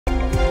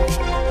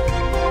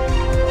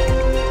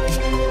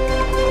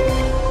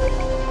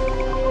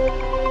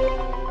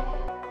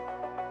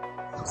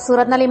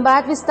સુરતના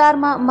લીંબાયત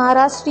વિસ્તારમાં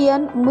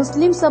મહારાષ્ટ્રીયન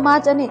મુસ્લિમ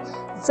સમાજ અને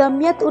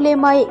જમિયત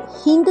ઉલેમાએ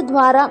હિન્દ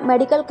દ્વારા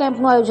મેડિકલ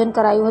કેમ્પનું આયોજન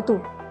કરાયું હતું।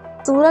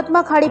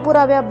 સુરતમાં ખાડીપુર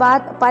આવ્યા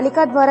બાદ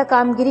પાલિકા દ્વારા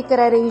કામગીરી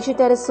કરાઈ રહી છે,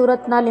 ત્યારે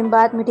સુરતના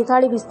લીંબાયત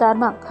મીઠીખાડી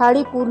વિસ્તારમાં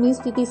ખાડીપુરની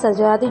સ્થિતિ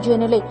સર્જાઈ હતી,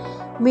 જેને લઈ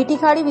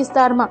મીઠીખાડી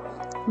વિસ્તારમાં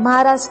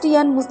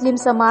મહારાષ્ટ્રીયન મુસ્લિમ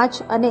સમાજ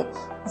અને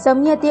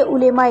જમિયતે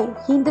ઉલેમાએ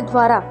હિન્દ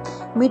દ્વારા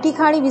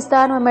મીઠીખાડી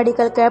વિસ્તારમાં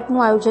મેડિકલ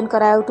કેમ્પનું આયોજન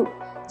કરાયું હતું,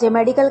 જે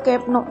મેડિકલ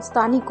કેમ્પનો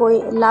સ્થાનિકોએ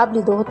લાભ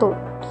લીધો હતો।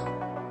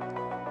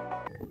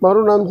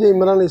 મારું નામ છે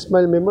ઇમરાન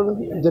ઇસ્માઇલ મેમણ,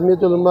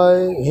 જમિયત ઉલેમાએ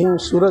હિન્દ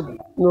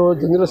સુરતનો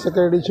જનરલ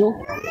સેક્રેટરી છું।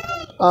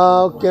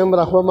 આ કેમ્પ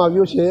રાખવામાં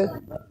આવ્યો છે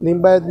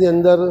લીંબાયતની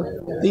અંદર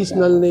 30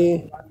 નલની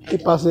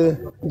પાસે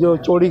જો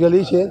ચોડી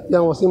ગલી છે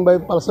ત્યાં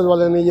વસીમભાઈ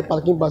પાર્સલવાલાની જે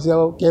પાર્કિંગ પાસે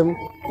આ કેમ્પ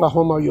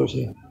રાખવામાં આવ્યો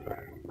છે।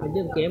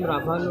 કેમ્પ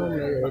રાખવાનો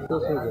હેતુ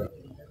શું છે?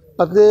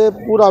 અત્રે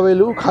પૂર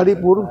આવેલું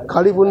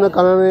ખાડીપુરના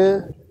કારણે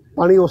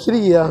પાણી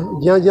ઓસરી ગયા,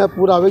 જ્યાં જ્યાં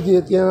પૂર આવે છે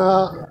ત્યાં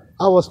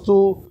આ વસ્તુ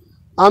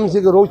આમ છે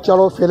કે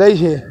રોગચાળો ફેલાય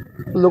છે,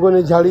 લોકોને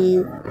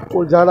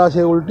ઝાડા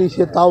છે, ઉલટી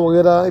છે, તાવ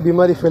વગેરે એ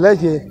બીમારી ફેલાય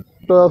છે।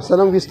 તો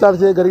સલમ વિસ્તાર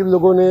છે, ગરીબ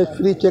લોકોને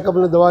ફ્રી ચેકઅપ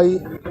અને દવાઈ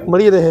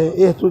મળી રહે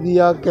એ હેતુથી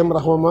આ કેમ્પ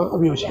રાખવામાં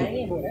આવ્યો છે।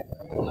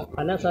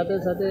 આના સાથે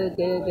સાથે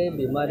કઈ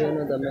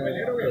બીમારીઓનો તમે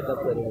ચેકઅપ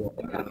કર્યું?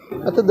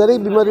 અત્યારે દરેક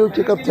બીમારીઓ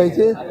ચેકઅપ થાય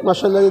છે।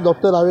 માશાલ્લાહ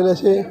ડૉક્ટર આવેલા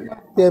છે,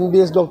 તે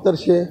MBS ડૉક્ટર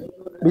છે।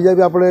 બીજા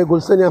બી આપણે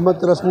ગુલશન અહમદ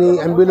ટ્રસ્ટની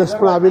એમ્બ્યુલન્સ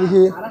પણ આવેલી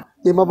છે,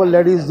 તેમાં પણ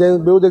લેડીઝ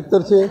જેન્ટ્સ બેઉ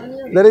ડૉક્ટર છે।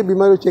 દરેક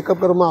બીમારીઓ ચેકઅપ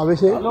કરવામાં આવે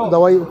છે,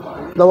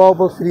 દવાઓ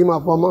પણ ફ્રીમાં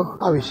આપવામાં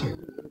આવે છે।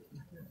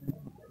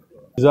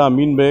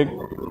 अमीन बेग,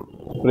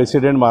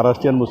 प्रेसिडेंट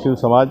महाराष्ट्रियन मुस्लिम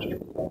समाज,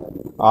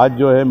 आज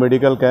जो है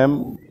मेडिकल कैंप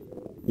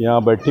यहाँ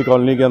बैठी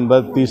कॉलोनी के अंदर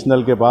 30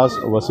 नल के पास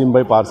वसीम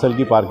भाई पार्सल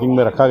की पार्किंग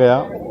में रखा गया,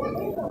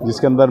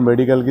 जिसके अंदर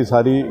मेडिकल की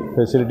सारी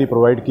फैसिलिटी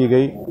प्रोवाइड की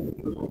गई।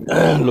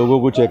 लोगों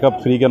को चेकअप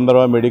फ्री के अंदर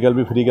और मेडिकल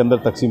भी फ्री के अंदर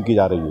तकसीम की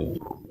जा रही है।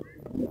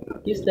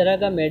 किस तरह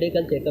का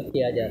मेडिकल चेकअप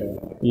किया जा रहा है?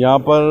 यहाँ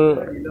पर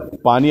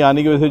पानी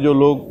आने की वजह से जो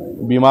लोग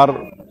बीमार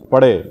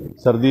पड़े,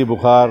 सर्दी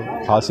बुखार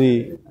खांसी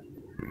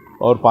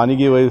और पानी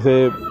की वजह से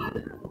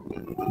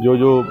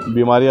जो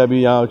बीमारियाँ अभी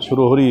यहाँ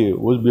शुरू हो रही है,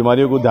 उस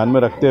बीमारियों को ध्यान में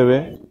रखते हुए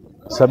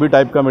सभी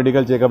टाइप का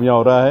मेडिकल चेकअप यहाँ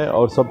हो रहा है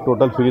और सब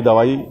टोटल फ्री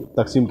दवाई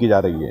तकसीम की जा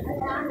रही है।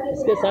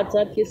 इसके साथ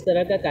साथ किस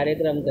तरह का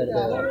कार्यक्रम कर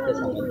रहे हो आपके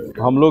समाज?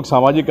 हम लोग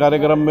सामाजिक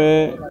कार्यक्रम में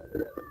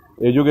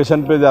एजुकेशन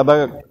पे ज़्यादा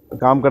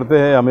काम करते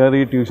हैं।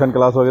 हमारी ट्यूशन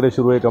क्लास वगैरह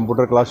शुरू है,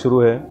 कंप्यूटर क्लास शुरू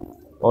है,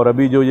 और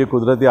अभी जो ये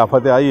कुदरती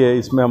आफतें आई है,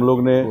 इसमें हम लोग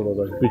ने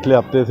पिछले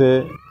हफ्ते से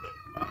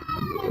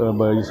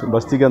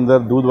बस्ती के अंदर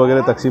दूध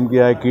वगैरह तकसीम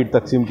किया है, किट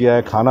तकसीम किया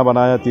है, खाना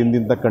बनाया 3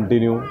 दिन तक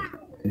कंटिन्यू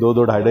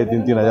 2-2, 2,500,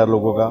 3-3 हज़ार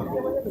लोगों का।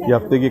 ये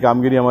हफ्ते की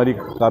कामगिरी हमारी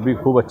काफ़ी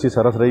खूब अच्छी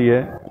सरस रही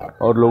है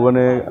और लोगों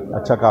ने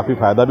अच्छा काफ़ी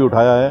फ़ायदा भी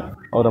उठाया है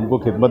और हमको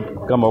खिदमत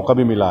का मौका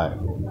भी मिला है।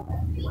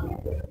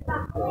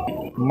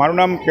 मारू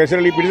नाम केसर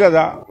अली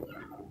पीरजादा,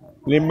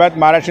 लिंबायत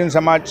महाराष्ट्रीयन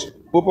समाज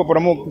उप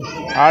प्रमुख।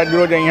 आज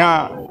रोज अँ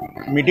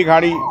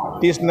मीठीखाड़ी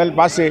 30 नल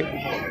पास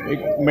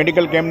एक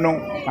मेडिकल केम्पનું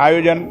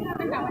आयोजन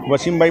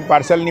वसीमभाई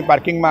पार्सलनी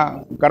पार्किंगમાં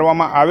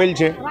કરવામાં આવેલ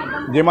છે,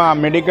 જેમાં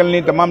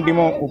મેડિકલની તમામ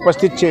ટીમો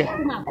ઉપસ્થિત છે।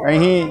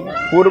 અહીં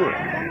પૂર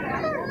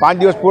 5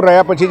 દિવસ પૂર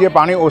રહ્યા પછી જે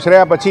પાણી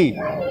ઓસર્યા પછી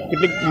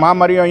કેટલીક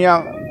મહામારીઓ અહીંયા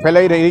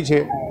ફેલાઈ રહી છે,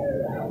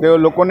 તે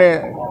લોકોને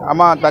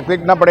આમાં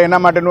તકલીફ ન પડે એના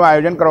માટેનું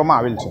આયોજન કરવામાં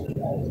આવેલ છે।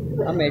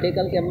 આ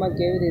મેડિકલ કેમ્પમાં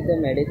કેવી રીતે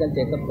મેડિકલ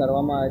ચેકઅપ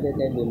કરવામાં આવે છે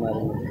તે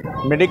બીમારીનું?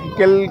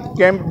 મેડિકલ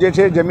કેમ્પ જે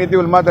છે જમિયત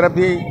ઉલેમા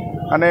તરફથી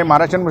અને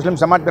મહારાષ્ટ્રીયન મુસ્લિમ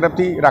સમાજ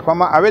તરફથી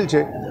રાખવામાં આવેલ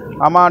છે।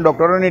 આમાં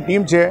ડૉક્ટરોની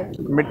ટીમ છે,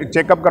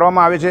 ચેકઅપ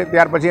કરવામાં આવે છે,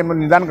 ત્યાર પછી એમનું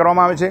નિદાન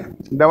કરવામાં આવે છે,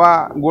 દવા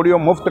ગોળીઓ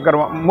મુફ્ત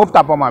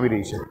આપવામાં આવી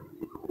રહી છે।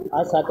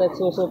 આ સાથે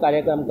શું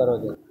કાર્યક્રમ કરો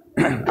છો?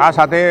 આ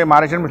સાથે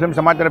મહારાષ્ટ્રીયન મુસ્લિમ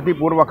સમાજ તરફથી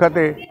પૂર્વ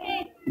વખતે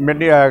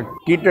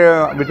કીટ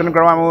વિતરણ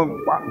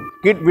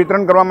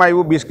કરવામાં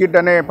આવ્યું, બિસ્કિટ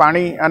અને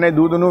પાણી અને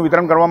દૂધનું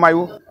વિતરણ કરવામાં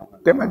આવ્યું,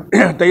 તેમજ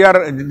તૈયાર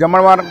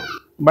જમણવાર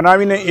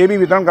બનાવીને એ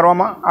બી વિતરણ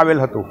કરવામાં આવેલ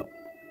હતું।